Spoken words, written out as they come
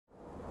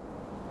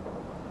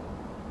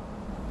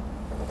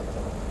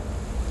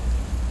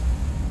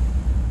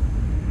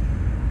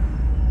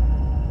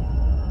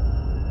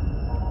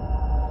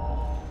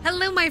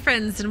Hello my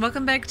friends and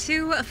welcome back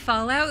to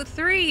Fallout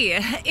 3.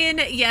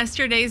 In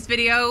yesterday's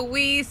video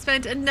we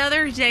spent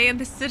another day in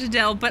the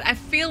Citadel, but I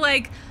feel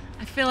like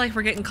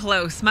we're getting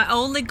close. My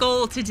only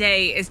goal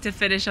today is to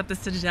finish up the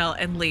Citadel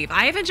and leave.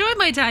 I have enjoyed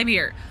my time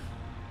here.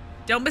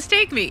 Don't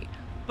mistake me,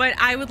 but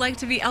I would like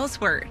to be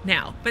elsewhere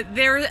now. But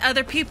there are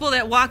other people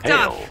that walked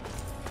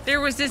off.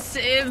 There was this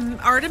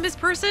Artemis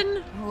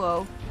person.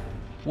 Hello.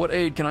 What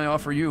aid can I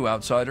offer you,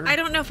 outsider? I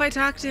don't know if I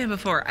talked to him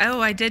before.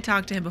 Oh, I did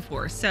talk to him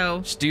before,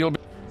 so...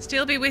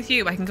 Still be with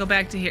you. I can go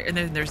back to here. And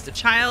then there's the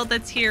child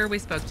that's here. We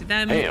spoke to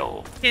them.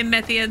 Hail. Him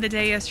at the end of the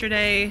day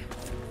yesterday.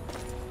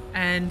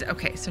 And,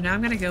 okay, so now I'm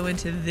going to go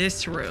into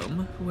this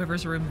room.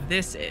 Whoever's room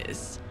this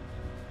is.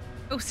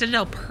 Oh,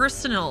 Citadel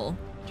Personal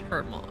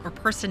Terminal. Or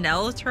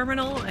Personnel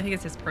Terminal? I think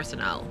it says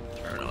Personnel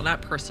Terminal,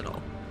 not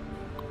Personal.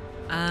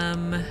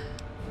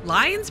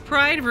 Lion's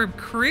Pride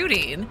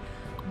Recruiting.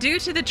 Due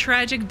to the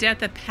tragic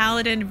death of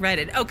Paladin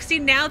Reddin. Oh, see,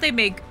 now they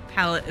make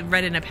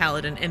Reddin a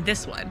Paladin in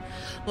this one.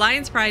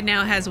 Lion's Pride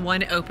now has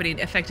one opening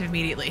effective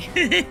immediately.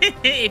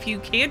 If you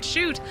can't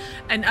shoot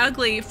an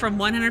ugly from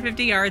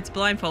 150 yards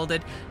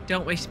blindfolded,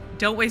 don't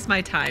waste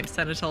my time,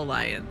 Senator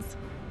Lions.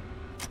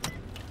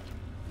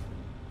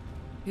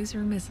 Whose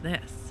room is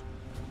this?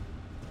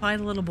 Probably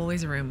the little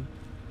boy's room.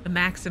 The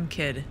Maxon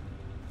kid.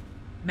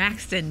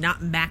 Maxon,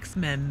 not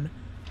Maximum.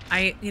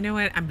 You know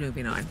what? I'm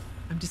moving on.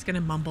 I'm just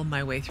gonna mumble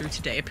my way through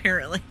today,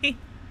 apparently.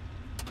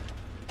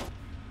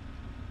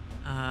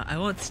 I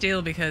won't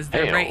steal because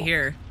they're right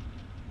here.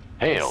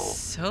 Hail.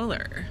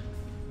 Solar.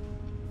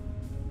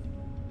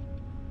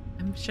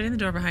 I'm shutting the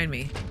door behind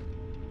me.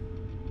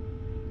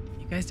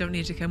 You guys don't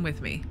need to come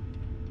with me.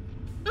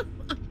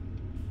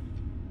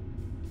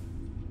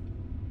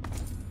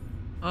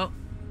 Oh.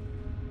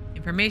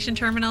 Information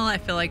terminal. I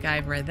feel like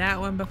I've read that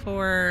one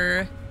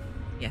before.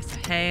 Yes,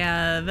 I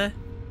have. An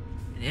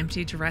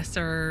empty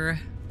dresser.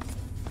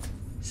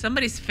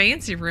 Somebody's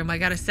fancy room, I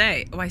gotta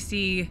say. Oh, I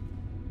see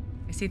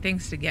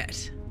things to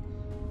get.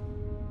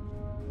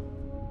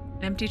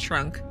 Empty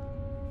trunk.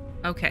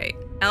 Okay.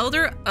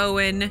 Elder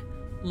Owen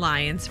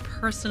Lyon's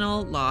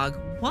personal log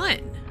 1.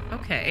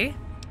 Okay.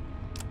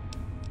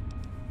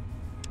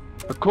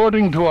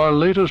 According to our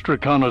latest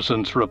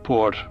reconnaissance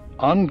report,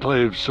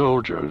 Enclave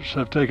soldiers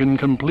have taken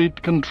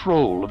complete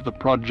control of the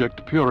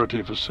Project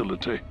Purity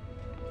facility.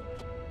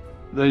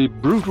 They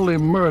brutally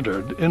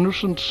murdered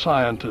innocent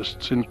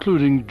scientists,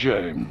 including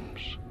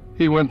James.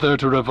 He went there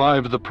to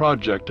revive the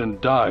project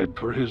and died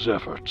for his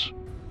efforts.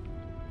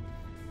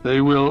 They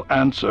will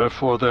answer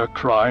for their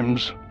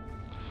crimes.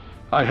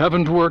 I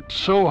haven't worked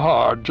so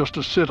hard just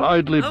to sit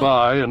idly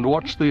by and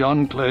watch the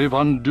Enclave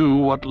undo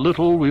what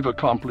little we've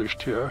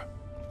accomplished here.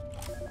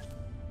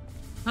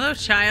 Hello,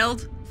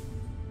 child.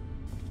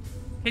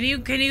 Can you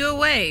go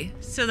away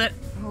so that...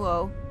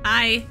 Hello.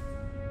 I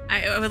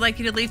would like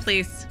you to leave,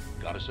 please.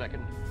 Got a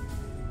second?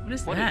 What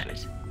is What that?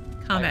 is it?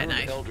 Combat I heard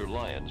knife. Elder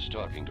Lyons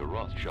talking to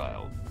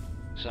Rothschild.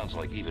 Sounds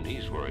like even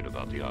he's worried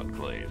about the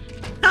Enclave.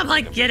 I'm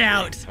like, get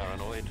out.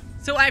 Paranoid?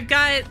 So I've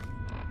got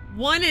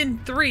 1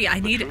 and 3. I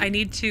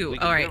need 2. We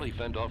All right. barely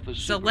fend off the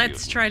So super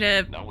let's try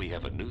to now we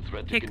have a new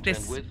threat to pick contend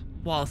this with.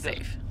 wall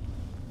safe.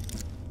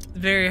 It's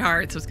very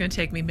hard, so it's going to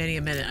take me many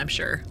a minute, I'm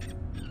sure.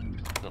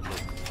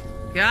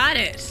 Got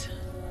it.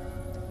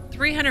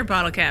 300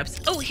 bottle caps.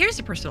 Oh, here's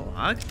a personal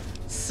log.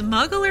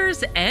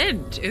 Smuggler's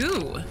End.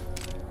 Ooh.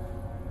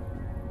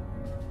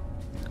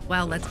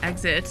 Well, let's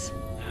exit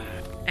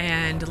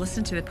and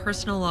listen to the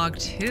personal log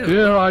too.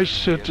 Here I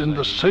sit in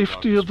the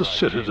safety of the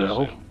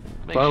Citadel,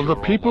 while the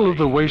people of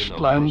the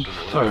Wasteland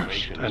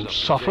thirst and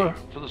suffer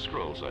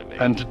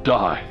and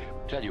die.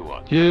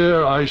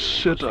 Here I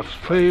sit a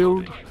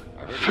failed,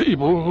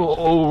 feeble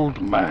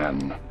old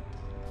man.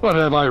 What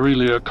have I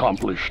really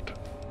accomplished?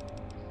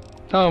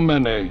 How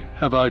many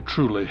have I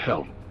truly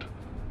helped?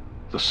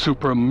 The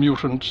super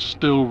mutants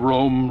still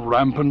roam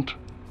rampant.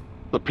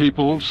 The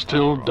people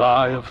still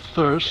die of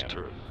thirst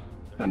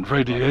and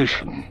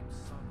radiation.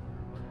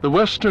 The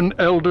Western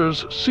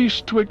elders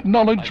cease to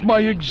acknowledge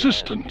my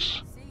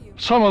existence.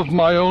 Some of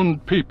my own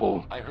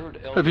people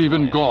have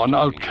even gone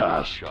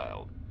outcast.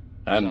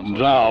 And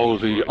now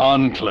the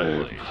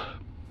Enclave,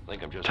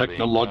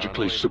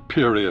 technologically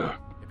superior,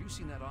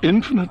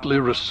 infinitely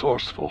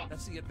resourceful.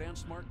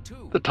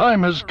 The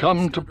time has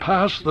come to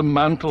pass the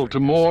mantle to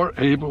more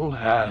able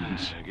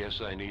hands.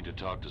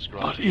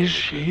 But is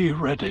she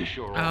ready?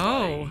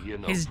 Oh,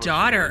 his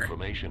daughter. All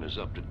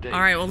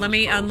right, well, let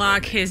me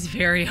unlock his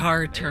very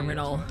hard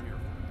terminal.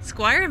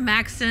 Squire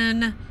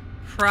Maxon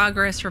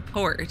progress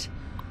report.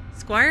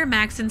 Squire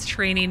Maxon's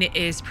training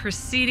is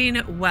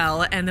proceeding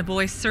well, and the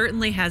boy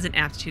certainly has an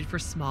aptitude for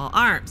small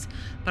arms.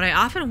 But I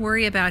often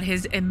worry about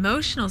his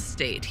emotional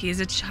state. He is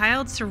a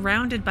child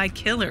surrounded by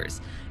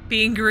killers,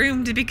 being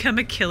groomed to become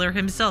a killer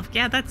himself.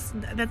 Yeah, that's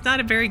not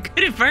a very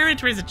good environment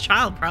to raise a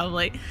child,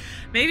 probably.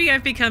 Maybe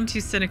I've become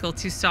too cynical,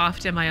 too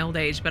soft in my old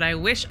age, but I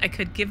wish I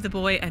could give the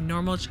boy a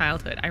normal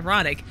childhood.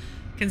 Ironic,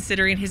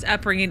 considering his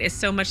upbringing is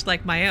so much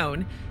like my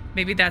own.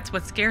 Maybe that's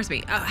what scares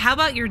me. How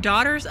about your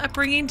daughter's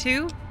upbringing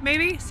too?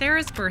 Maybe?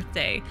 Sarah's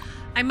birthday.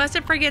 I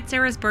mustn't forget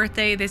Sarah's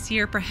birthday this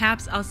year.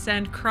 Perhaps I'll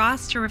send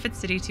Cross to Rivet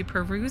City to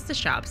peruse the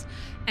shops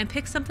and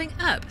pick something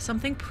up,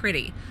 something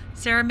pretty.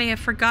 Sarah may have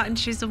forgotten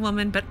she's a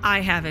woman, but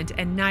I haven't,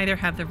 and neither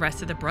have the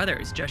rest of the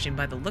brothers, judging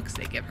by the looks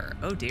they give her.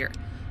 Oh dear.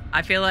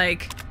 I feel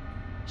like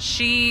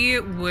she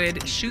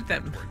would shoot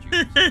them.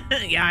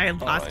 Yeah, I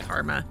lost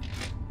karma.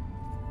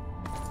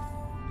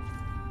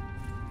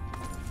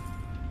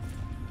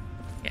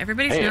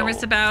 Everybody's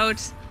nervous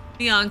about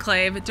the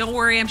Enclave. Don't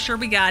worry, I'm sure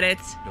we got it.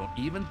 Don't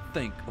even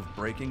think of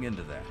breaking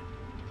into that.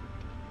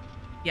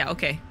 Yeah,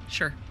 okay,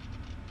 sure.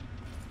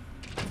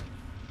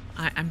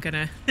 I'm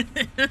gonna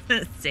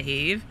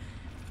save.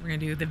 We're gonna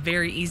do the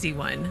very easy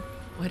one.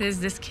 What does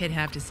this kid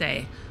have to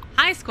say?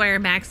 Hi, Squire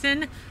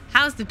Maxon.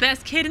 How's the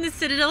best kid in the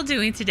Citadel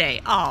doing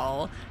today?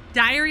 Oh,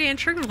 Diary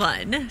Entry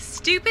 1.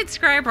 Stupid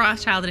Scribe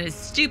Rothschild in his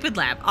stupid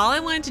lab. All I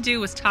wanted to do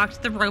was talk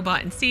to the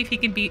robot and see if he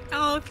can be...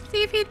 Oh,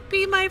 see if he'd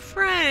be my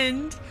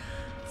friend.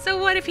 So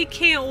what if he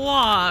can't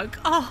walk?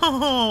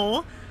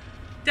 Oh.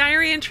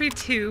 Diary Entry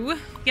 2.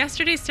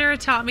 Yesterday, Sarah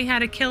taught me how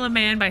to kill a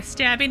man by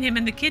stabbing him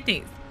in the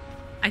kidneys.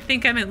 I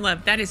think I'm in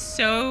love. That is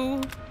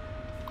so...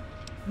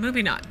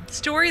 Moving on.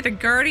 Story, The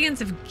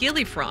Guardians of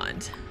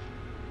Gillifrond.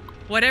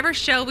 Whatever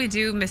shall we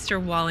do, Mr.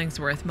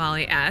 Wallingsworth?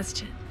 Molly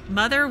asked.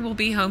 Mother will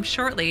be home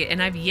shortly,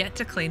 and I've yet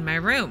to clean my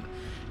room.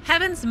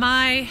 Heavens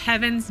my,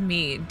 heavens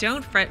me.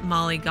 Don't fret,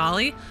 Molly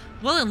Golly.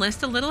 We'll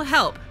enlist a little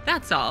help.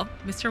 That's all.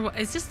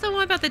 Is this the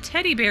one about the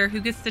teddy bear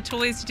who gets the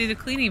toys to do the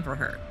cleaning for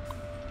her?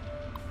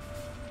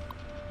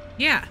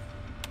 Yeah,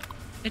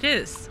 it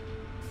is.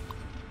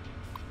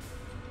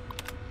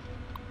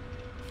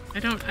 I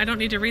don't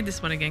need to read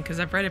this one again because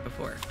I've read it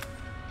before.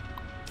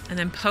 And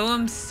then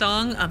poem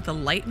Song of the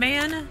Light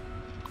Man.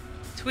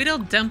 Tweedle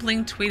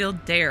dumpling, tweedle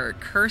dare,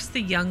 curse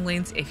the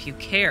younglings if you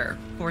care,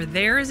 for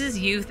theirs is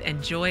youth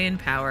and joy and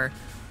power,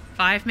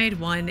 5 made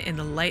one in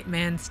the light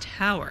man's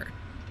tower.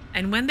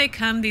 And when they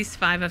come, these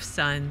 5 of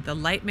sun, the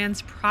light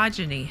man's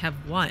progeny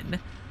have won.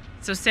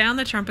 So sound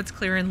the trumpets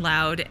clear and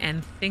loud,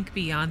 and think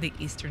beyond the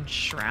eastern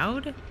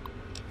shroud.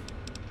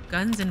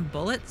 Guns and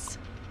bullets?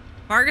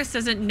 Vargas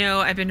doesn't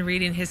know I've been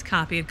reading his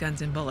copy of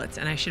Guns and Bullets,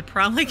 and I should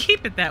probably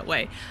keep it that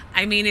way.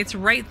 I mean, it's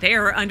right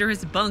there under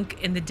his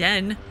bunk in the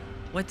den.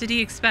 What did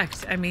he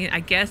expect? I mean,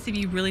 I guess if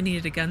you really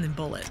needed a gun and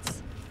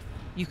bullets,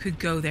 you could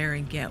go there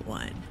and get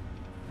one.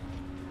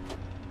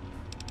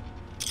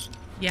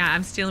 Yeah,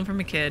 I'm stealing from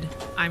a kid.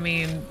 I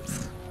mean,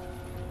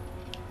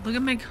 look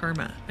at my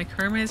karma. My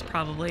karma is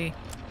probably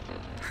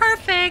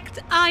perfect.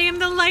 I am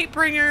the light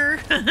bringer.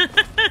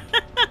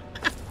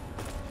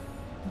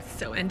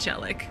 So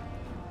angelic.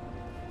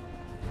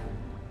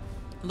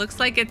 Looks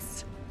like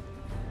it's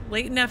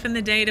late enough in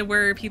the day to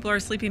where people are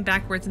sleeping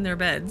backwards in their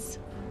beds.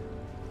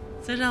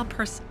 Citadel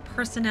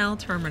Personnel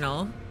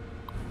Terminal.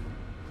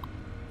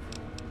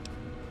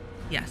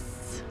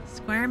 Yes.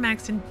 Squire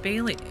Maxon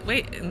Bailey.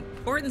 Wait,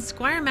 important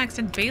Squire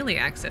Maxon Bailey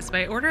access.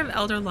 By order of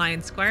Elder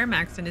Lion, Squire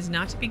Maxon is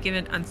not to be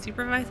given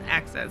unsupervised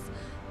access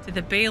to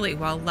the Bailey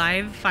while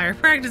live fire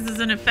practice is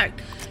in effect.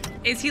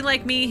 Is he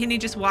like me and he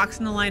just walks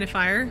in the line of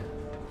fire?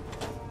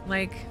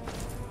 Like,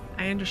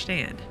 I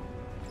understand.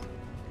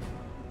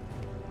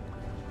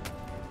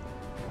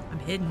 I'm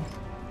hidden.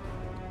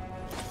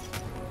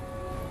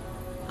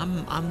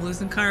 I'm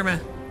losing karma.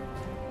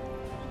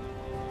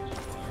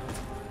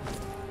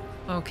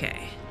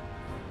 Okay.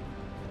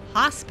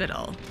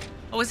 Hospital.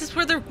 Oh, is this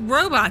where the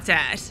robot's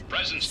at?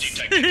 Presence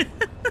detected.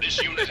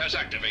 This unit has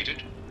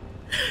activated.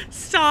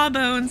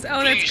 Sawbones.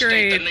 Oh, that's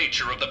great. Please state the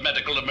nature of the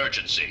medical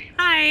emergency.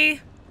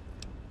 Hi.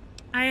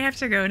 I have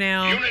to go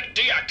now. Unit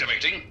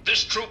deactivating.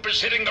 This troop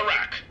is hitting the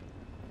rack.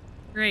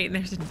 Great.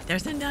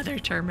 There's another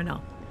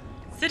terminal.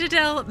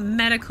 Citadel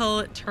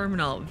Medical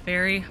Terminal.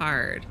 Very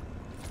hard.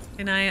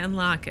 Can I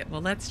unlock it?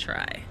 Well, let's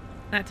try.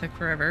 That took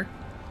forever.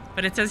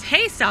 But it says,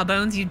 hey,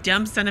 Sawbones, you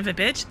dumb son of a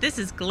bitch. This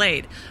is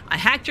Glade. I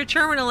hacked your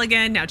terminal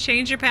again. Now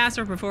change your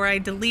password before I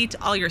delete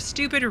all your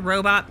stupid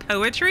robot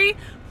poetry.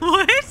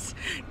 What?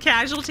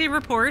 Casualty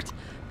report.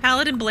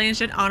 Paladin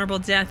Blanchett, honorable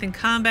death in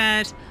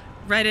combat.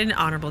 Reddin,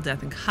 honorable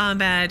death in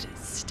combat.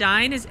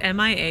 Stein is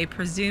MIA,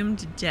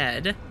 presumed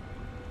dead.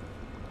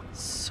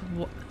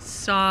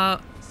 Swagachi,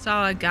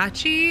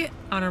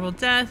 honorable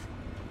death.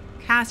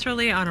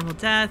 Casserly, honorable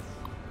death.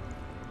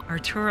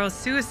 Artoro,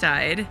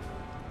 suicide.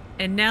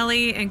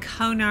 Ianelli and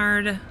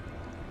Conrad,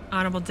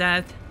 honorable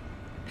death.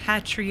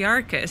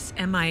 Patriarcus,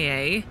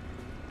 MIA.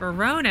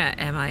 Verona,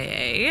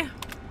 MIA.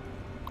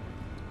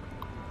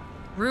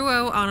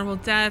 Ruo, honorable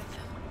death.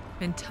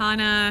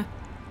 Quintana,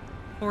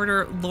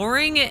 Porter,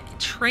 Loring,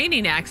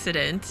 training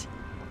accident.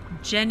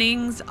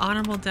 Jennigs,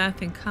 honorable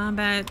death in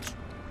combat.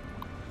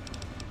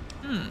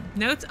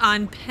 Notes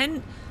on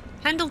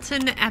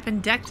Pendleton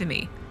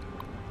appendectomy.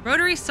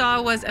 Rotary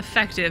saw was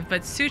effective,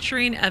 but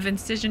suturing of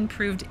incision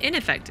proved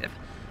ineffective.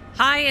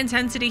 High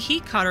intensity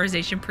heat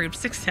cauterization proved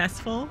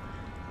successful.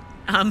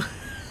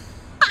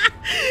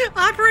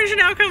 Operation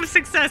outcome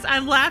success.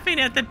 I'm laughing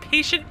at the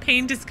patient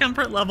pain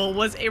discomfort level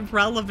was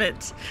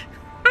irrelevant.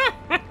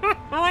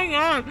 my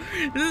god.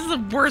 This is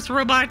the worst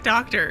robot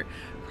doctor.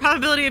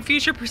 Probability of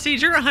future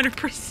procedure,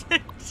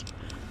 100%.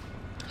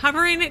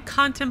 Hovering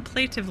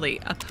contemplatively,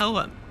 a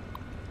poem.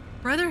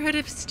 Brotherhood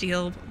of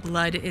Steel,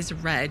 blood is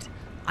red.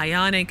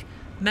 Ionic,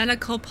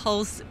 medical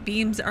pulse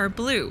beams are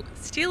blue.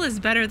 Steel is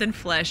better than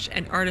flesh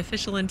and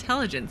artificial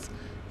intelligence.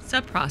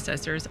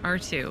 Subprocessors are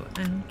too.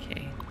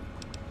 Okay.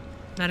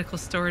 Medical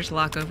storage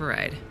lock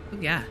override. Oh,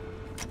 yeah.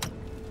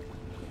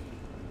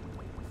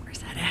 Where's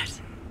that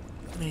at?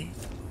 Wait.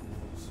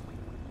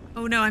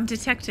 Oh no, I'm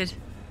detected.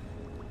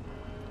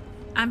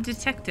 I'm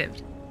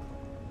detected.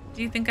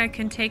 Do you think I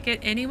can take it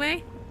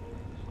anyway?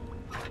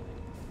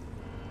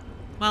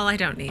 Well, I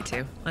don't need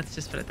to. Let's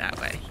just put it that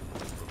way.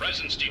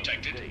 Presence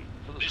detected.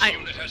 This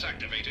unit has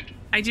activated.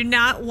 I do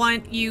not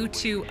want you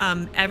to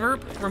ever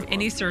perform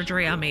any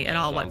surgery on me at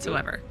all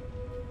whatsoever.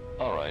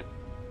 All right.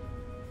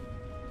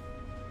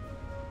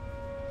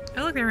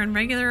 Oh, look, they're in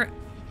regular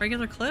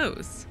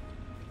clothes.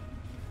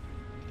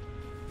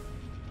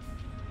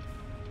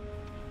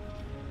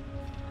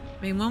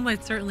 I mean, one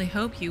would certainly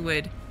hope you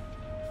would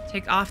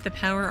take off the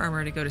power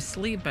armor to go to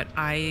sleep, but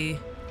I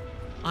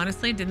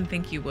honestly didn't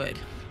think you would.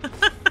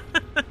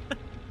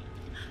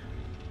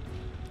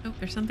 Oh,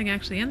 there's something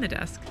actually in the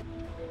desk.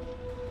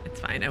 It's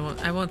fine.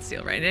 I won't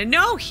steal right now.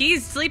 No,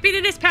 he's sleeping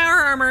in his power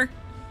armor.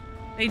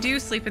 They do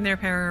sleep in their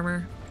power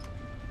armor.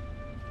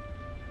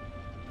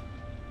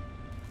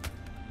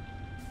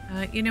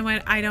 You know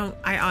what? I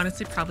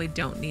honestly probably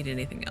don't need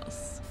anything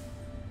else.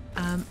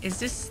 Is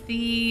this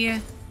the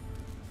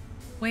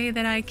way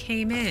that I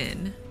came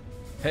in?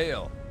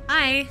 Hail.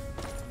 Hi.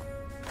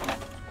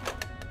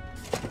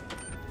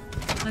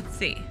 Let's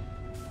see.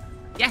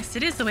 Yes,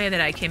 it is the way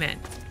that I came in.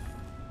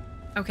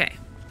 Okay.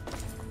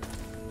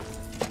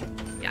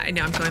 Yeah, I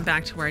know I'm going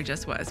back to where I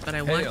just was, but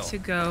I want to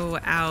go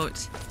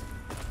out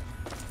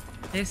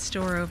this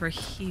door over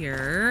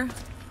here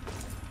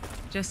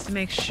just to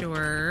make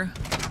sure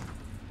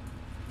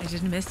I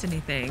didn't miss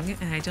anything,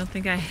 and I don't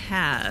think I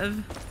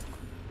have.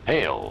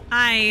 Hail.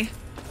 Hi.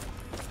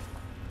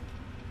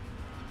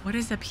 What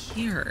is up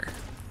here?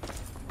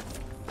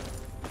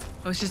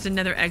 Oh, it's just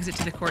another exit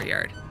to the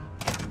courtyard.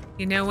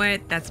 You know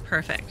what? That's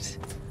perfect.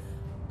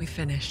 We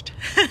finished.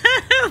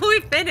 We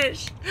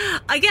finished.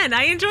 Again,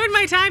 I enjoyed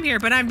my time here,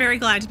 but I'm very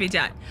glad to be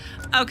done.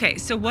 Okay,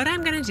 so what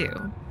I'm going to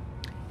do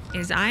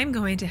is I'm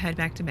going to head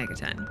back to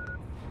Megaton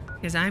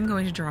because I'm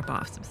going to drop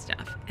off some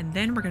stuff, and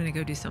then we're going to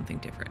go do something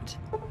different.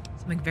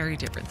 Something very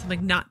different.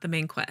 Something not the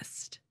main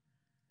quest.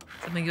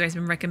 Something you guys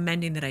have been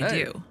recommending that I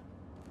do.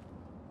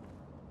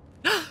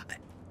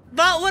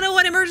 Vault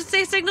 101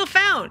 emergency signal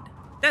found.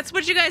 That's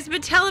what you guys have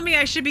been telling me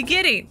I should be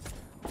getting.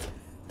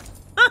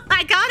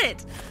 I got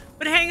it.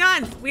 But hang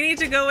on. We need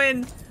to go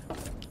in,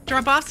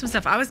 drop off some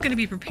stuff. I was going to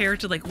be prepared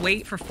to like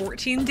wait for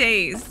 14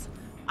 days.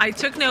 I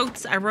took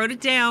notes. I wrote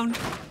it down.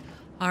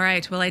 All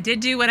right. Well, I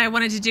did do what I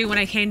wanted to do when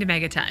I came to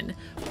Megaton,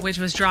 which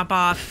was drop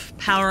off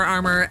power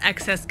armor,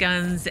 excess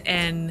guns,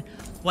 and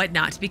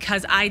whatnot,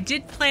 because I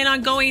did plan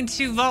on going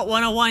to Vault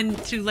 101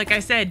 to, like I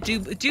said, do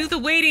the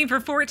waiting for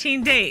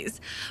 14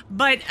 days.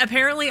 But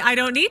apparently I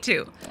don't need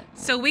to.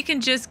 So we can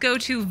just go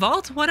to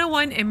Vault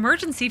 101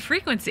 emergency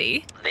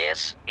frequency.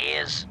 This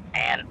is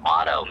an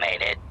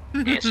automated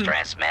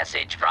distress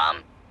message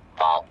from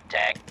Vault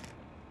Tech.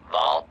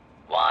 Vault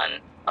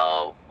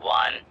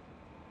 101.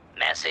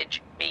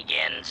 Message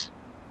begins.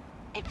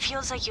 It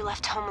feels like you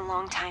left home a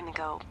long time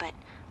ago, but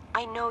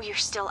I know you're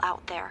still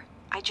out there.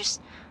 I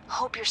just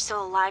hope you're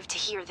still alive to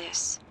hear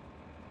this.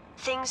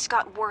 Things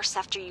got worse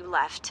after you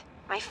left.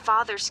 My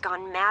father's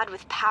gone mad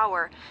with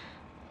power.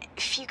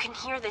 If you can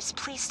hear this,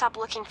 please stop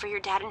looking for your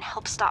dad and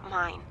help stop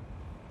mine.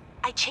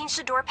 I changed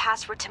the door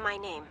password to my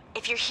name.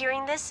 If you're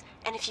hearing this,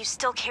 and if you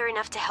still care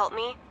enough to help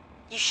me,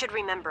 you should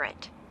remember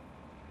it.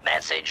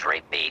 Message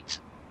repeats.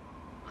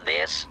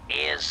 This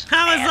is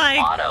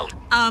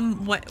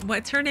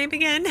what's her name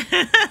again?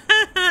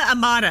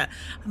 Amata.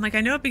 I'm like,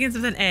 I know it begins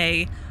with an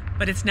A,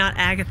 but it's not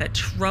Agatha.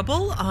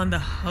 Trouble on the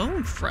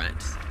home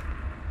front.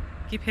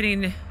 Keep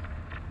hitting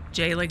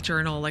J like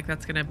journal, like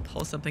that's gonna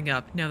pull something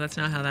up. No, that's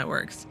not how that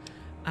works.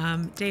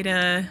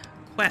 Data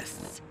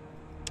quests.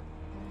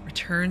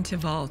 Return to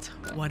Vault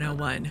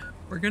 101.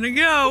 We're gonna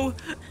go.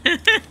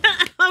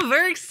 I'm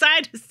very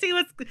excited to see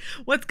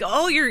what's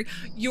oh,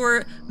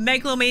 your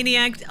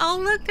megalomaniac.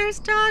 Oh, look, there's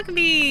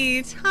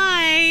Dogmeat.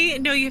 Hi.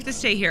 No, you have to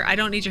stay here. I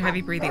don't need your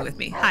heavy breathing with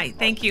me. Hi.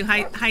 Thank you.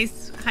 Hi,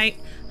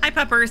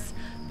 puppers.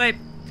 But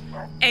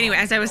anyway,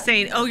 as I was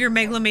saying, oh, your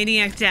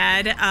megalomaniac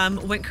dad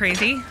went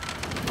crazy.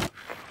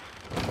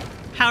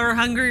 Power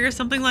hungry or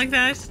something like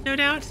that, no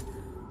doubt.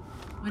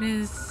 What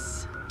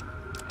is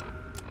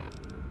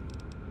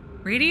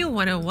Radio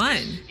 101?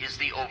 This is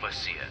the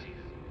Overseer.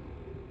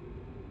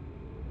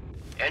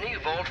 Any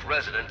Vault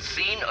resident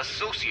seen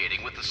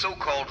associating with the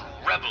so-called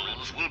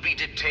rebels will be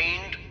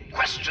detained,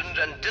 questioned,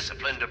 and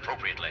disciplined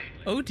appropriately.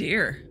 Oh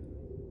dear.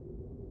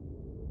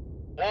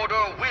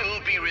 Order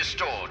will be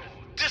restored.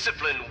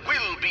 Discipline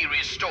will be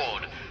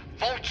restored.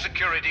 Vault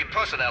security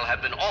personnel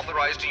have been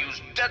authorized to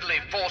use deadly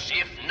force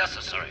if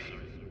necessary.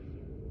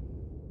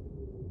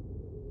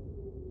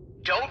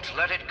 Don't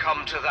let it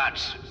come to that.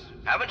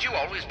 Haven't you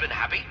always been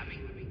happy?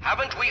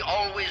 Haven't we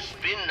always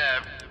been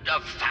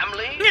a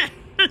family?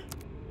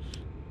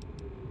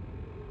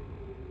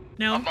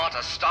 No.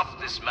 Amata, stop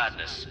this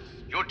madness.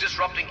 You're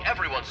disrupting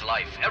everyone's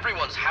life,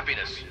 everyone's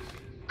happiness.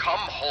 Come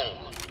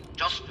home.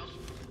 Just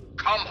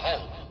come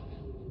home.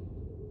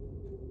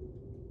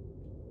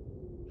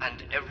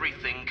 And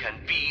everything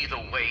can be the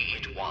way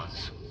it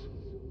was.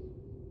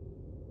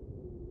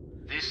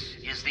 This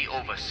is the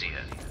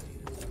Overseer.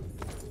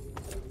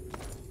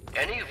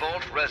 Any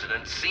vault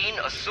resident seen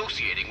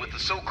associating with the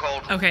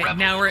so-called Okay, rebels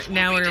now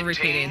we're will be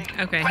repeating.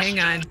 detained, Okay, hang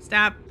on.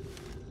 Stop.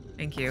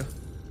 Thank you.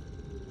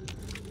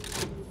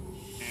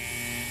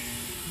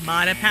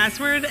 Amata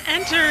password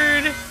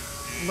entered.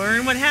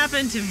 Learn what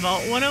happened to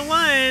Vault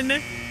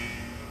 101.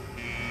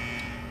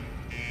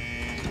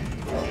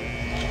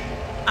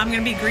 I'm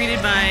gonna be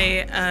greeted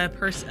by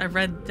a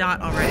red dot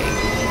already.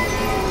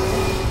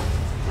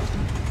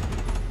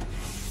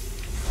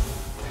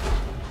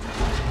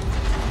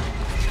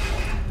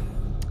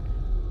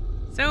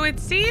 So it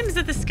seems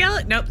that the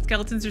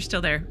skeletons are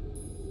still there.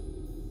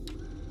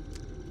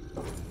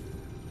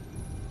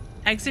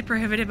 Exit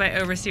prohibited by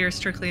Overseer,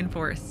 strictly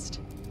enforced.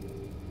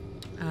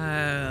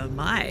 Oh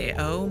my.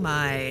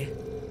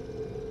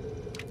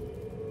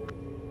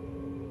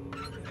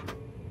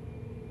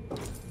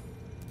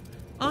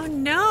 Oh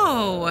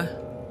no!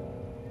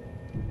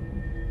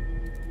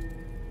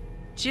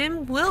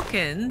 Jim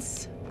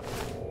Wilkins?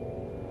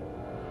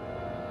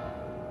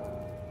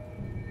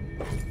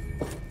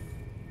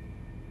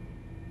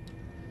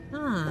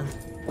 Huh.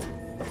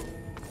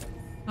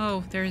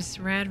 Oh, there's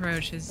rad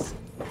roaches.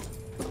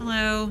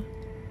 Hello.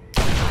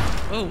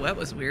 Oh, that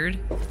was weird.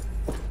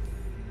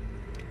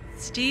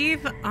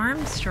 Steve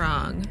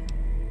Armstrong.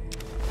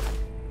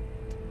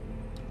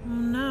 Oh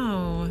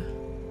no.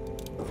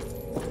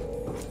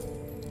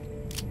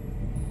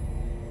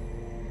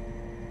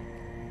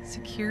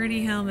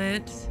 Security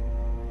helmet.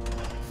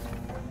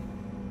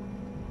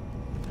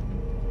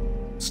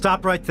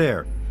 Stop right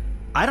there.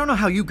 I don't know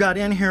how you got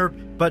in here,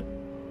 but...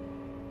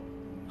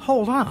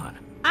 Hold on.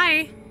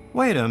 Hi.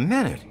 Wait a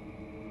minute.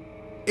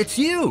 It's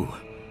you!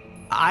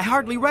 I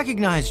hardly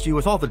recognized you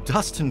with all the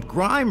dust and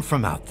grime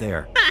from out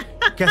there.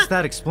 Guess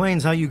that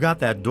explains how you got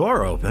that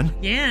door open.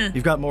 Yeah.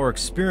 You've got more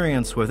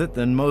experience with it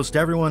than most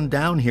everyone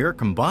down here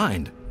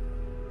combined.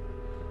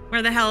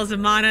 Where the hell is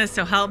Amata?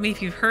 So help me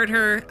if you've heard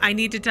her. I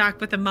need to talk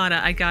with Amata.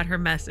 I got her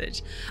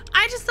message.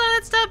 I just thought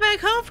I'd stop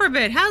back home for a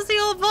bit. How's the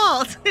old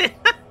vault?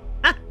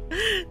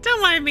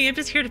 Don't mind me. I'm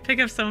just here to pick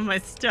up some of my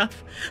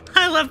stuff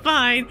I left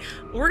behind.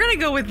 We're going to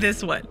go with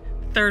this one.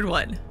 Third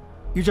one.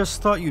 You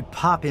just thought you'd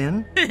pop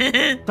in?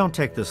 Don't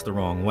take this the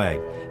wrong way,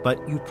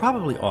 but you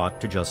probably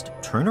ought to just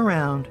turn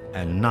around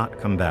and not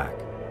come back.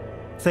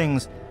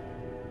 Things,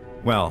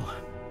 well,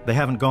 they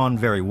haven't gone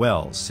very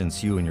well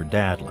since you and your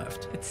dad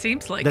left. It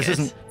seems like this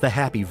isn't the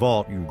happy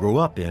vault you grew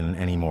up in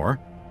anymore.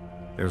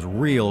 There's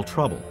real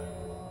trouble.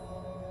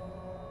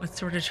 What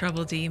sort of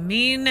trouble do you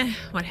mean?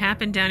 What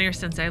happened down here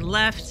since I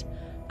left?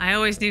 I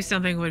always knew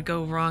something would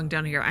go wrong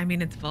down here. I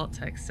mean, it's vault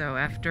tech, so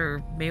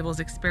after Mabel's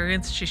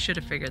experience, she should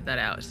have figured that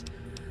out.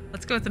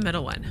 Let's go with the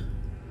middle one.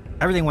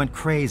 Everything went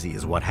crazy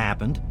is what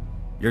happened.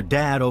 Your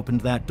dad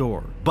opened that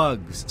door.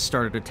 Bugs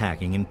started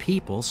attacking and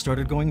people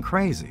started going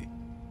crazy.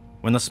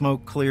 When the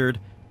smoke cleared,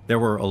 there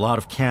were a lot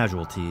of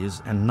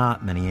casualties and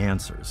not many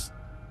answers.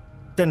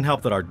 Didn't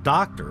help that our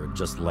doctor had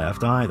just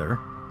left either.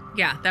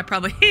 Yeah, that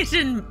probably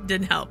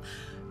didn't help.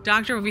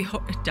 Doctor would be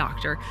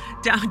Dr.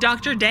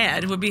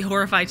 Dad would be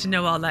horrified to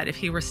know all that if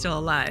he were still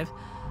alive.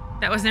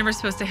 That was never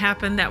supposed to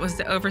happen. That was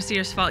the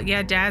Overseer's fault.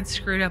 Yeah, Dad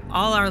screwed up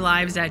all our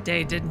lives that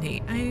day, didn't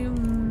he?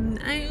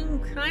 I'm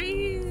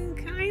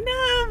kind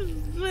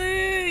of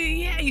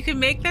yeah, you can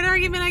make that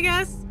argument, I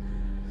guess.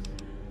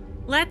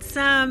 Let's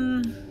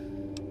go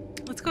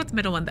with the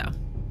middle one though.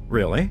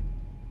 Really?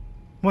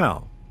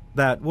 Well,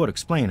 that would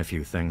explain a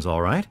few things,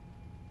 all right.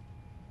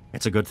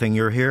 It's a good thing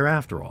you're here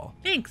after all.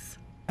 Thanks.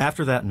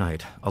 After that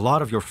night, a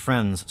lot of your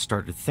friends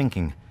started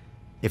thinking,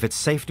 if it's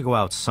safe to go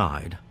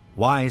outside,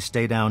 why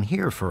stay down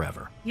here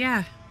forever?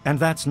 Yeah. And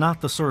that's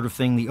not the sort of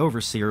thing the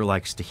Overseer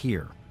likes to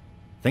hear.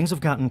 Things have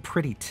gotten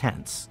pretty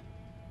tense.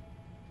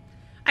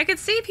 I could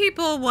see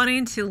people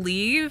wanting to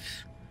leave,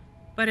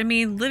 but I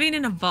mean, living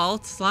in a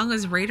vault, as long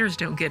as raiders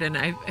don't get in,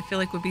 I feel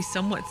like would be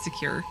somewhat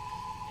secure.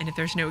 And if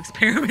there's no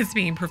experiments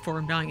being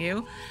performed on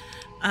you.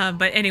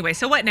 But anyway,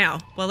 so what now?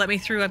 Well, let me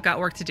through. I've got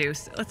work to do.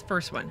 So let's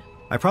first one.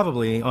 I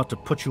probably ought to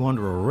put you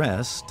under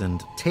arrest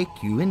and take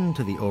you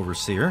into the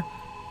Overseer.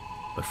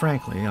 But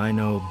frankly, I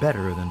know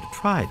better than to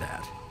try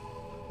that.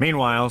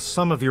 Meanwhile,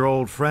 some of your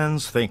old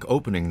friends think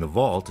opening the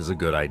vault is a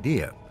good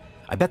idea.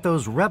 I bet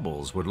those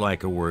rebels would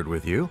like a word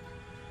with you.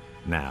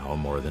 Now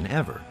more than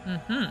ever.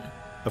 Mm-hmm.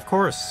 Of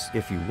course,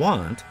 if you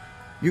want,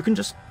 you can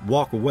just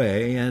walk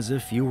away as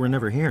if you were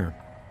never here.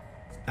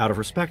 Out of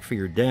respect for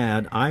your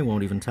dad, I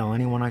won't even tell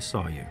anyone I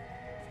saw you.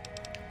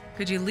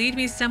 Could you lead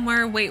me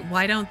somewhere? Wait,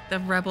 why don't the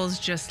rebels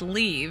just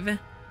leave?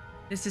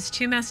 This is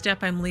too messed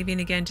up. I'm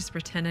leaving again. Just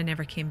pretend I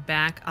never came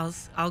back.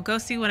 I'll go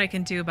see what I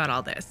can do about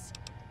all this.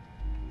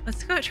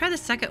 Let's go try the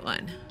second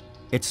one.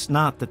 It's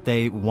not that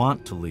they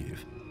want to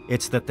leave.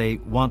 It's that they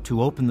want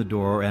to open the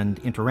door and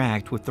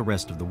interact with the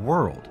rest of the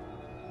world.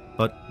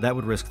 But that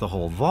would risk the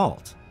whole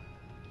vault.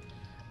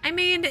 I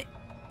mean,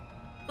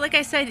 like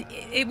I said,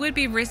 it would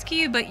be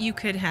risky, but you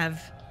could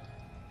have,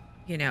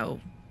 you know,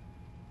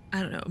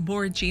 I don't know,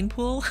 more gene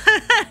pool.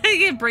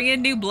 You can bring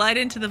in new blood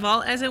into the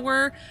vault, as it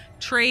were.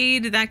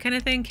 Trade, that kind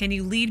of thing. Can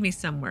you lead me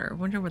somewhere? I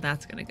wonder where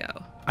that's going to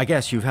go. I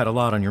guess you've had a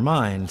lot on your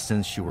mind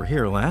since you were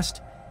here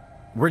last.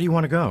 Where do you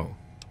want to go?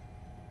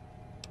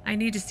 I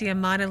need to see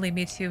Amata lead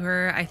me to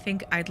her. I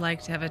think I'd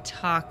like to have a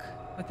talk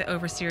with the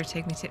Overseer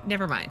take me to...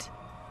 Never mind.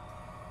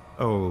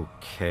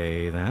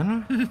 Okay,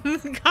 then.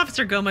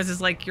 Officer Gomez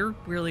is like, you're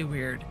really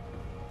weird.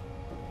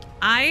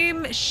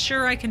 I'm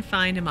sure I can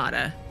find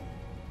Amata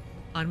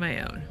on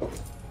my own.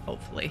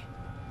 Hopefully.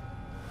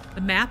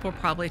 The map will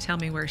probably tell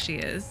me where she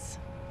is.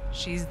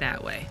 She's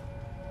that way.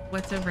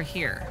 What's over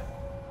here?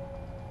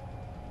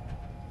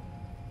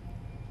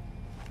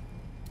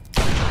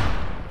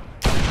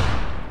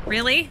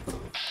 Really?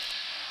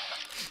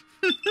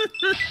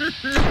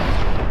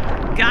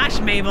 Gosh,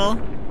 Mabel.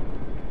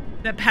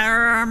 That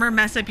power armor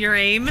mess up your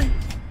aim?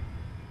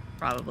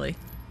 Probably.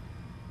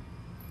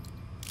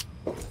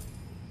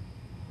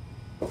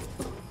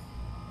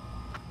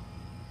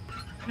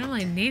 I don't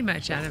really need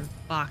much out of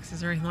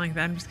boxes or anything like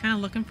that. I'm just kind of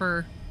looking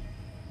for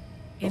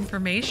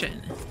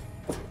information.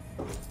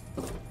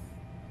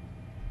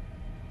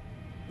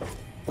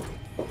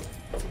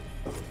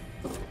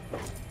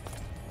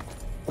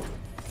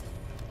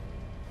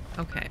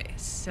 Okay,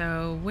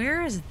 so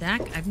where is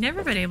that? I've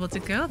never been able to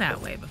go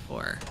that way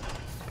before.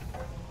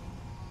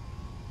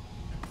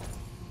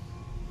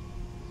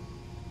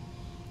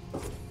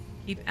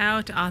 Keep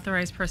out to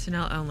authorized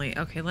personnel only.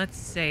 Okay, let's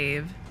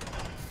save.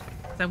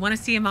 So I want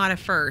to see Amata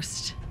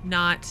first,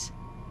 not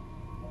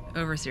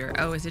Overseer.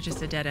 Oh, is it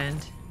just a dead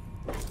end?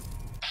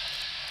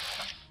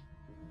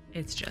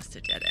 It's just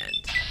a dead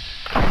end.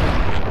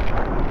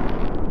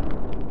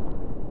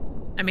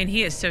 I mean,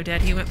 he is so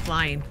dead, he went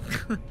flying.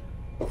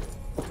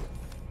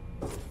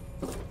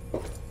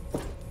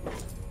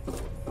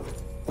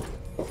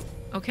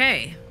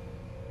 Okay.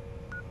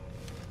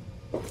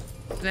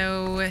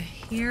 So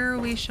here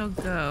we shall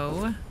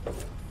go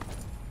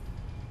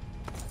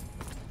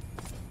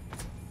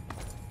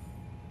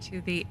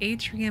to the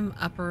atrium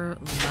upper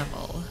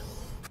level.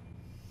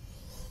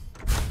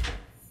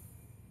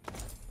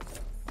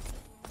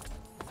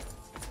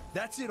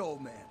 That's it,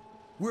 old man.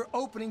 We're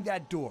opening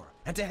that door,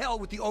 and to hell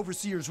with the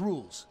Overseer's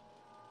rules.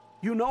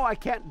 You know I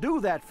can't do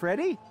that,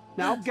 Freddie.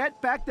 Now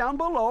get back down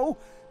below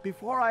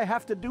before I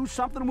have to do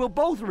something we'll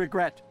both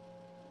regret.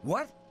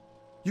 What?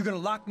 You're gonna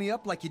lock me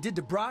up like you did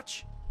to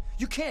Broch?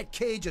 You can't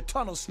cage a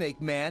tunnel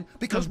snake, man,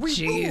 because we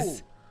rule.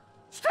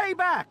 Stay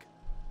back!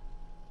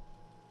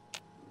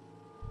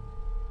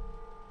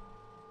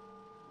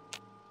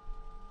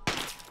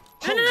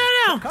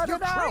 No. Cut You're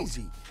it out.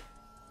 crazy.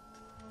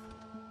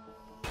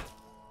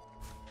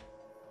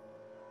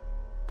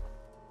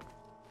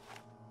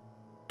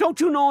 Don't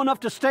you know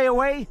enough to stay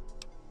away?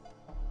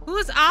 Who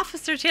is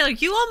Officer Taylor?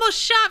 You almost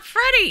shot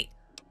Freddie.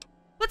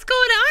 What's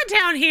going on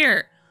down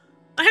here?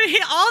 I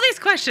mean, all these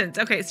questions.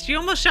 Okay, so you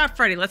almost shot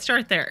Freddie. Let's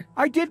start there.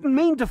 I didn't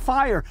mean to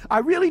fire. I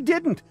really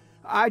didn't.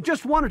 I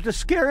just wanted to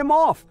scare him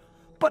off.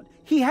 But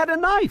he had a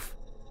knife.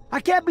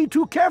 I can't be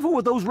too careful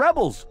with those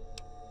rebels.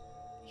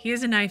 He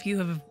has a knife. You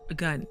have a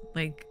gun.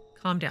 Like,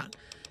 calm down.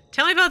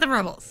 Tell me about the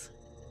rebels.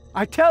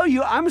 I tell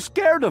you, I'm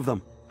scared of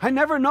them. I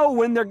never know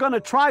when they're gonna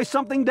try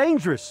something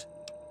dangerous.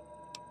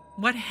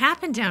 What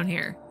happened down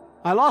here?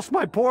 I lost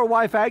my poor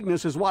wife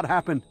Agnes is what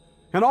happened.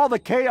 And all the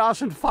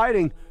chaos and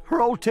fighting, her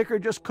old ticker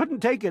just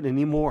couldn't take it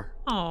anymore.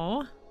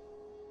 Oh.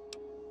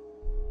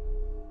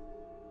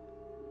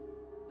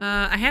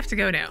 I have to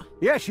go now.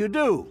 Yes, you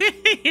do.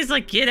 He's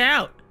like, get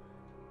out.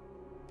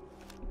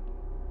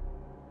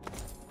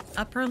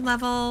 Upper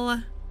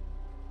level.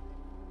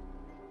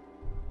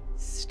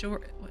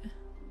 Store.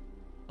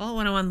 Vault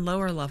 101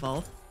 lower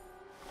level.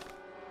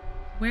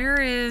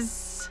 Where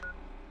is...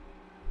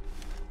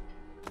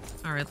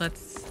 Alright,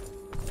 let's...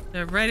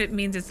 The Reddit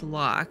means it's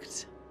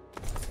locked.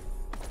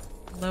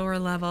 Lower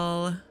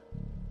level.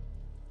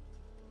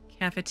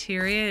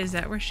 Cafeteria, is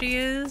that where she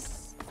is?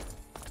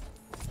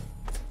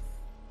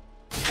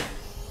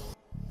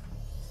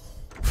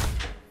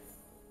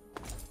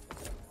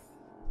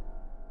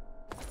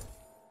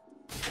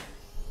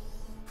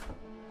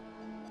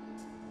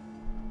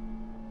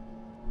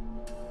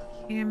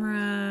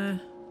 Camera.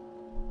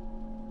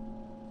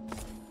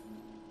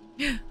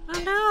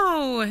 Oh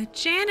no!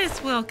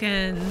 Janice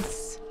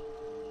Wilkins!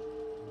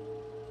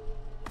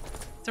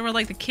 So we're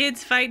like the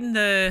kids fighting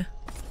the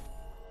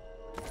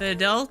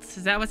adults?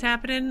 Is that what's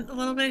happening a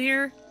little bit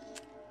here?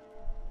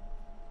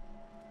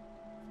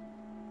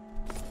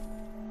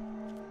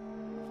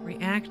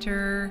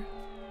 Reactor.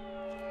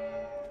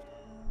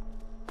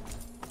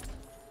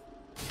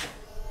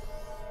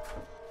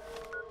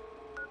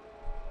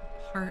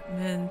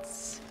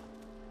 Apartments.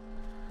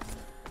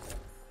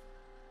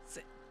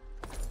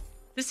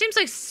 This seems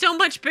like so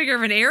much bigger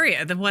of an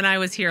area than when I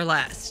was here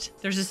last.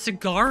 There's a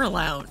cigar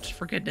lounge,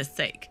 for goodness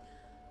sake.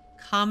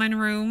 Common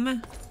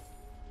room.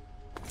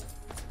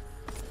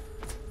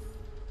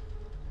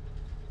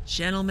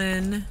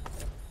 Gentleman.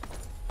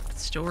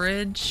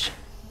 Storage.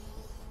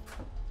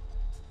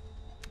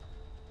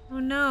 Oh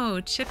no,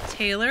 Chip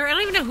Taylor. I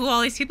don't even know who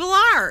all these people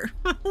are.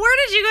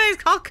 Where did you guys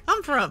all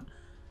come from?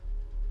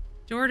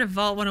 Door to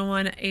Vault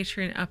 101,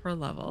 Atrian upper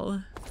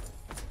level.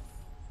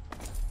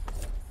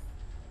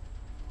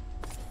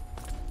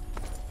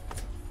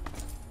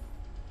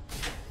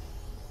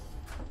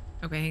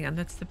 Okay, hang on.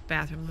 That's the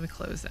bathroom. Let me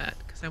close that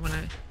because I want to...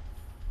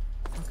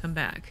 I'll come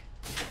back.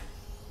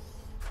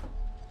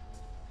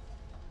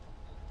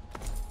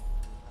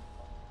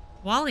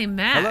 Wally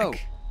Mack. Hello.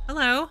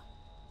 Hello.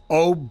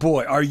 Oh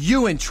boy, are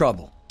you in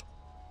trouble?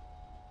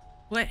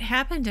 What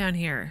happened down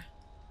here?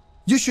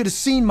 You should have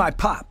seen my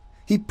pop.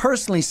 He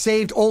personally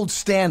saved old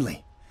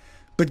Stanley.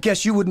 But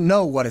guess you wouldn't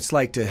know what it's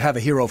like to have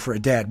a hero for a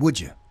dad, would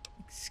you?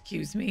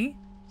 Excuse me?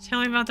 Tell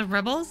me about the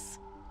rebels?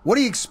 What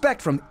do you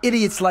expect from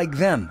idiots like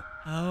them?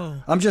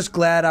 Oh. I'm just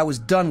glad I was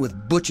done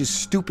with Butch's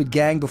stupid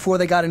gang before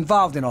they got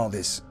involved in all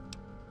this.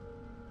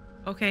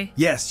 Okay.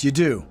 Yes, you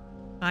do.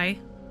 Bye.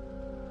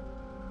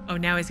 Oh,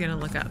 now he's gonna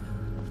look up.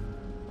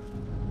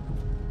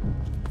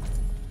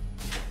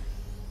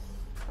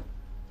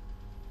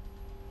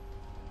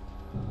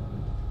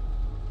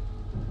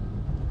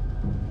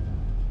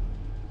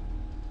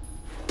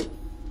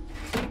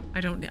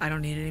 I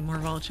don't need any more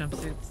vault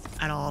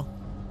jumpsuits at all.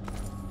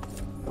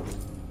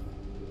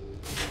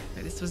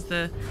 Okay, this was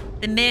the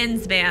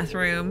men's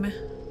bathroom.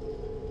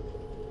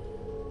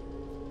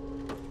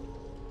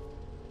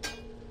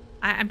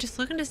 I'm just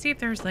looking to see if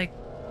there's like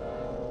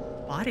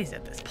bodies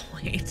at this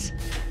point.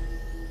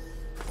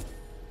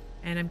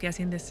 And I'm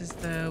guessing this is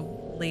the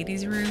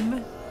ladies'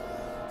 room.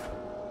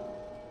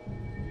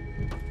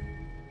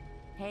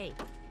 Hey.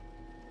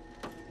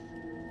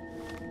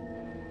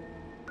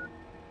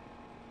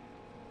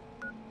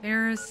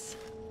 There's...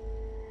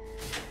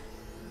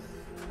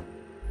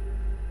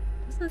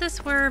 Isn't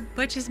this where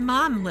Butch's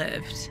mom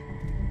lived?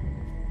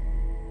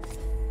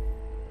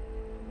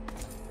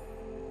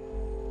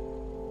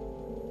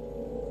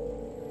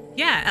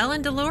 Yeah,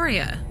 Ellen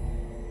Deloria.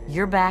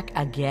 You're back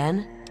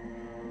again?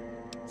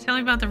 Tell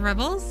me about the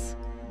rebels?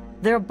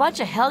 They're a bunch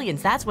of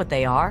hellions, that's what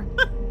they are.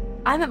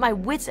 I'm at my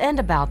wit's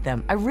end about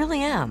them. I really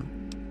am.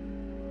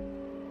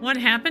 What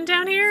happened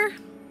down here?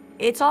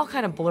 It's all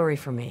kind of blurry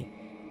for me.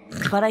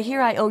 But I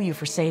hear I owe you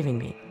for saving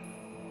me.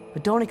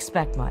 But don't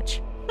expect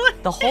much.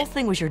 The whole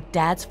thing was your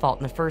dad's fault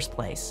in the first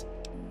place.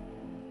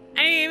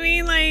 I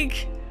mean,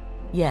 like...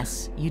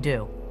 Yes, you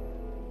do.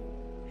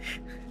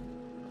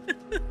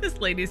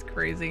 This lady's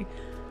crazy.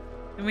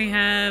 And we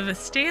have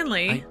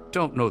Stanley. I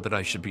don't know that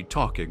I should be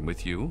talking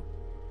with you.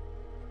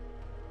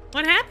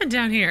 What happened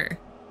down here?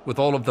 With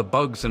all of the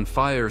bugs and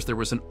fires, there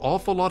was an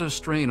awful lot of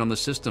strain on the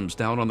systems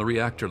down on the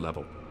reactor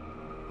level.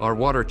 Our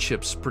water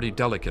chip's pretty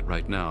delicate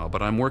right now,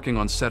 but I'm working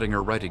on setting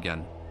her right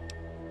again.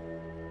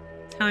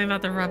 Tell me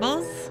about the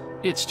rebels?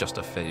 It's just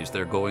a phase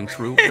they're going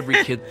through.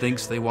 Every kid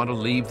thinks they want to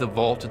leave the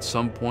vault at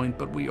some point,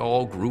 but we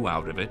all grew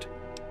out of it.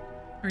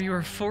 Or you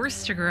were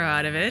forced to grow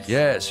out of it.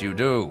 Yes, you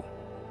do.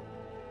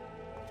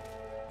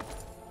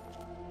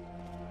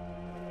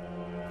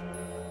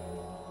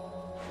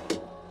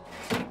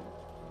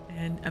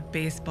 And a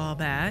baseball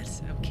bat.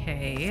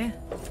 Okay.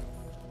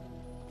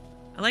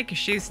 I like your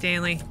shoes,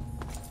 Stanley.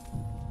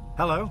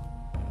 Hello?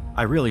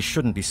 I really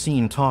shouldn't be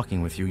seen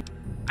talking with you.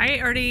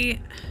 I'm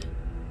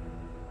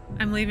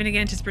leaving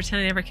again, just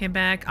pretend I never came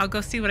back. I'll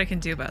go see what I can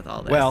do about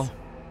all this. Well,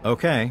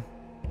 okay.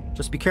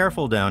 Just be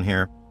careful down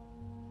here.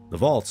 The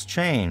vault's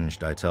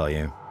changed, I tell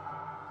you.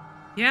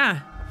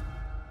 Yeah.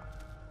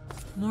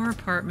 More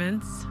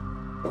apartments.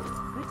 Good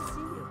to see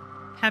you.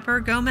 Pepper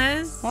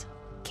Gomez?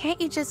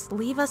 Can't you just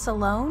leave us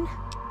alone?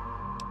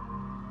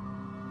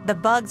 The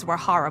bugs were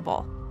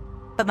horrible,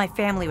 but my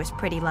family was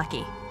pretty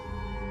lucky.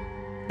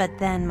 But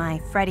then my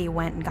Freddie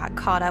went and got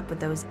caught up with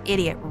those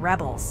idiot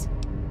rebels.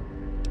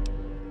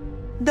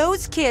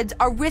 Those kids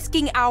are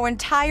risking our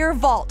entire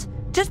vault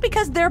just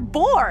because they're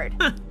bored.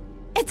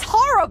 It's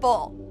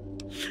horrible.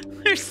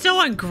 They're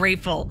so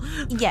ungrateful.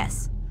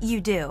 Yes,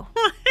 you do.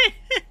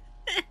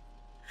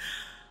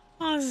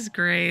 Oh, this is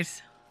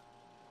great.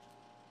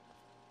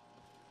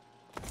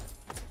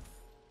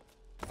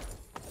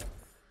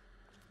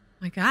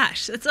 My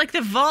gosh, it's like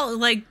the vault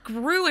like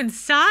grew in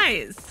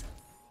size.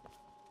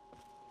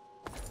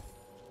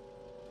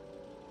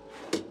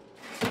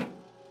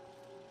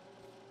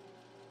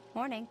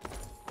 Morning.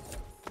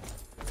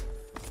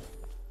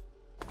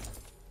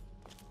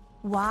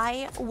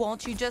 Why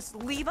won't you just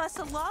leave us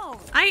alone?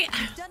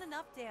 You've done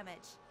enough damage.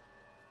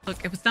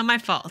 Look, it was not my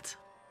fault.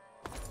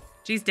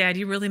 Geez, Dad,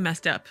 you really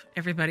messed up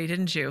everybody,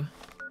 didn't you?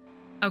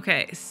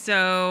 Okay,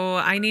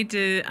 so I need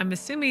to... I'm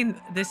assuming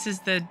this is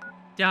the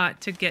dot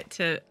to get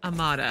to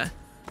Amata.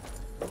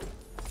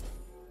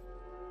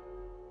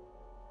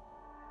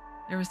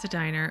 There was the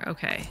diner.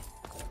 Okay.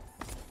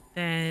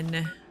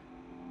 Then...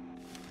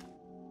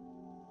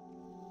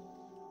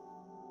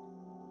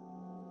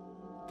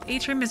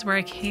 Atrium is where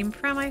I came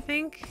from, I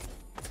think.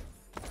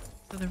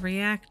 So the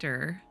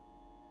reactor.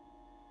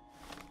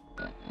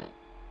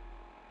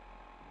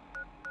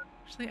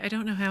 Actually, I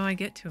don't know how I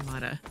get to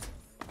Amata.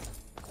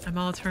 I'm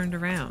all turned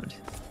around.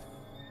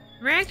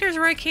 The reactor is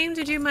where I came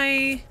to do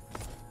my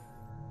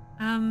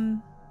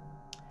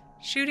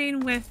shooting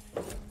with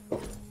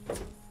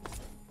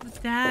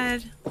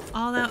Dad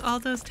all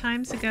those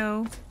times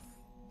ago.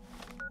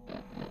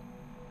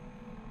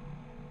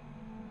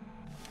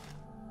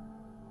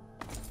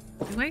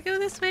 Do I go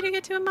this way to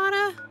get to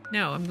Amata?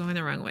 No, I'm going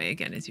the wrong way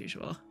again as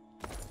usual. Is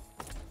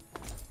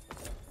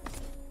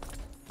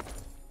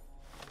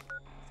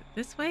it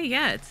this way?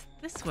 Yeah, it's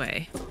this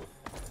way.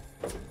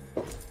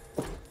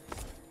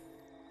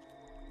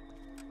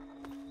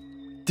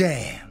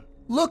 Damn.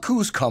 Look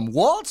who's come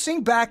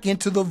waltzing back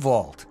into the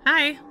vault.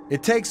 Hi.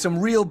 It takes some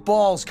real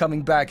balls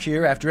coming back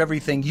here after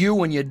everything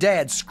you and your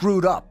dad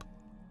screwed up.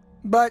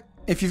 But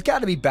if you've got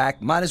to be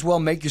back, might as well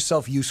make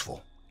yourself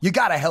useful. You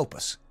gotta help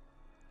us.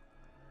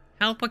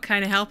 Help? What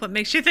kind of help? What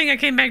makes you think I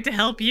came back to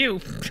help you?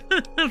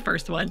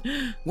 First one.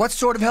 What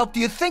sort of help do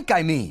you think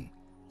I mean?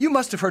 You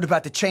must have heard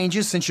about the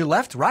changes since you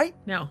left, right?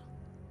 No.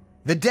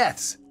 The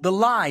deaths, the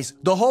lies,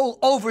 the whole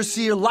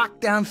overseer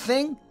lockdown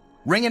thing?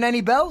 Ringing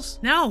any bells?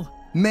 No.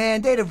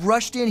 Man, they'd have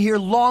rushed in here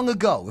long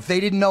ago if they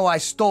didn't know I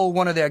stole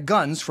one of their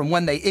guns from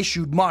when they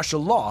issued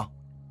martial law.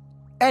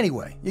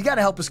 Anyway, you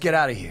gotta help us get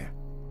out of here.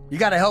 You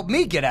gotta help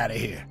me get out of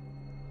here.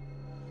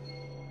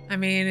 I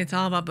mean, it's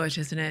all about Butch,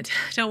 isn't it?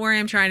 Don't worry,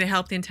 I'm trying to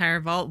help the entire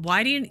vault.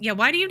 Why do you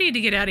need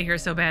to get out of here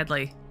so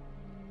badly?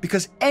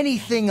 Because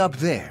anything up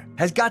there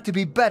has got to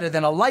be better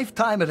than a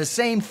lifetime of the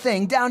same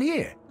thing down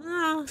here.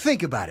 Oh.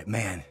 Think about it,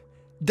 man.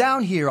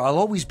 Down here, I'll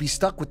always be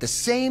stuck with the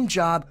same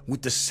job,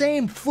 with the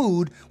same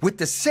food, with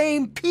the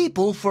same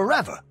people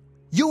forever.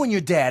 You and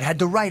your dad had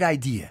the right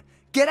idea.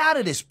 Get out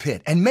of this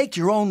pit and make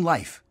your own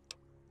life.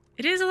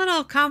 It is a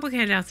little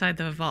complicated outside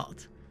the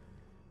vault.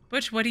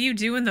 Butch, what do you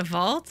do in the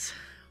vault?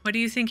 What do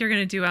you think you're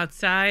going to do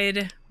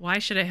outside? Why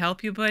should I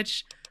help you,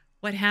 Butch?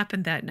 What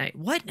happened that night?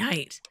 What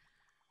night?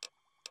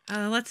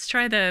 Let's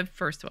try the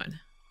first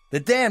one. The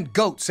damn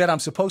goat said I'm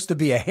supposed to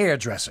be a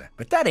hairdresser,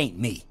 but that ain't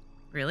me.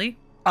 Really?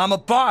 I'm a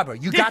barber.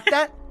 You got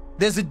that?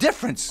 There's a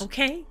difference.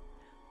 Okay.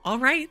 All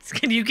right.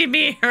 Can you give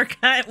me a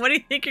haircut? What do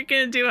you think you're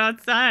going to do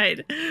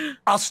outside?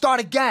 I'll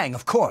start a gang,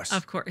 of course.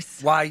 Of course.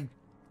 Why,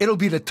 it'll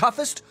be the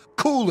toughest,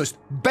 coolest,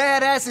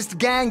 badassest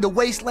gang the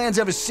Wasteland's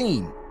ever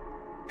seen.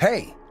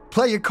 Hey,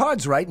 play your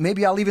cards right.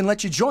 Maybe I'll even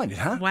let you join it,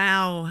 huh?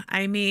 Wow.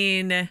 I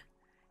mean,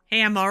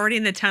 hey, I'm already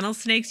in the tunnel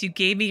snakes. You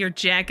gave me your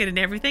jacket and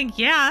everything.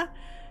 Yeah.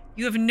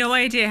 You have no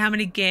idea how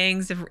many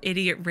gangs of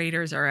idiot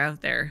raiders are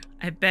out there.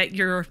 I bet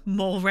you're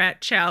mole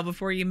rat chow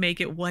before you make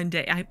it one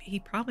day. He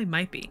probably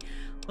might be.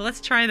 Well, let's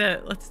try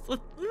let's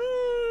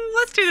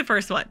do the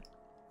first one.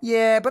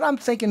 Yeah, but I'm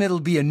thinking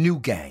it'll be a new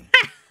gang.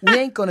 We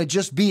ain't gonna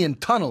just be in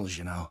tunnels,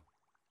 you know.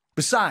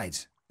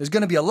 Besides, there's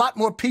gonna be a lot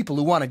more people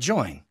who want to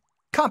join.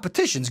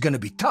 Competition's gonna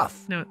be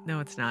tough. No,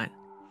 it's not.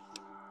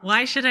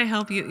 Why should I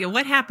help you?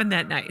 What happened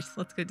that night?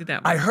 Let's go do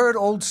that one. I heard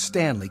old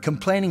Stanley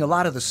complaining a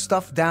lot of the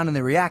stuff down in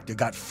the reactor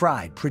got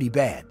fried pretty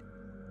bad.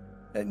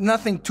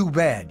 Nothing too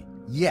bad,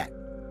 yet.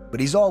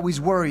 But he's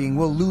always worrying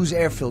we'll lose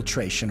air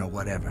filtration or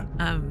whatever.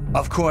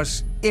 Of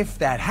course, if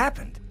that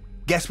happened,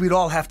 guess we'd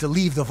all have to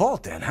leave the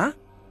vault then, huh?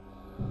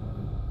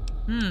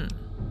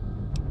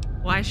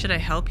 Why should I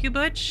help you,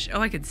 Butch?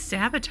 Oh, I could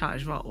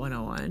sabotage Vault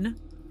 101.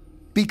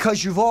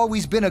 Because you've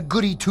always been a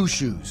goody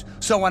two-shoes.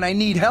 So when I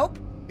need help,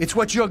 it's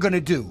what you're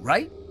gonna do,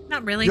 right?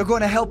 Not really. You're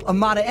gonna help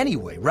Amata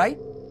anyway, right?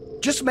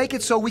 Just make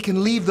it so we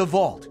can leave the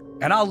vault,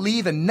 and I'll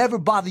leave and never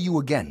bother you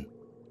again.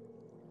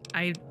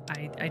 I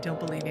don't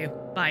believe you.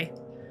 Bye.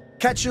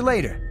 Catch you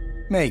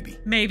later. Maybe.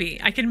 Maybe.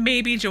 I can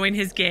maybe join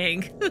his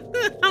gang.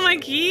 I'm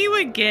like, he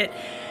would get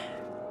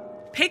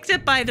picked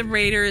up by the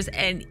raiders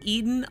and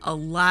eaten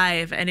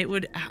alive, and it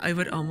would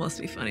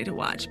almost be funny to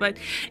watch. But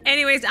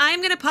anyways, I'm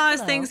going to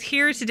pause things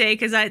here today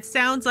because it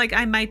sounds like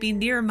I might be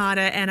near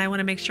Amata, and I want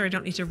to make sure I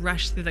don't need to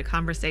rush through the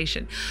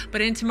conversation. But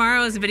in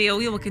tomorrow's video,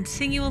 we will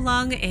continue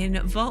along in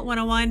Vault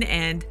 101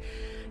 and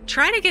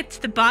try to get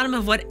to the bottom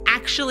of what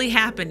actually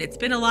happened. It's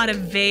been a lot of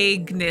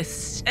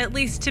vagueness, at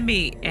least to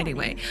me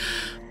anyway.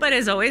 But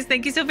as always,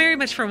 thank you so very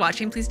much for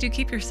watching. Please do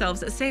keep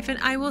yourselves safe, and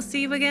I will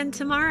see you again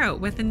tomorrow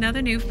with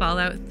another new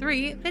Fallout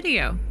 3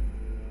 video.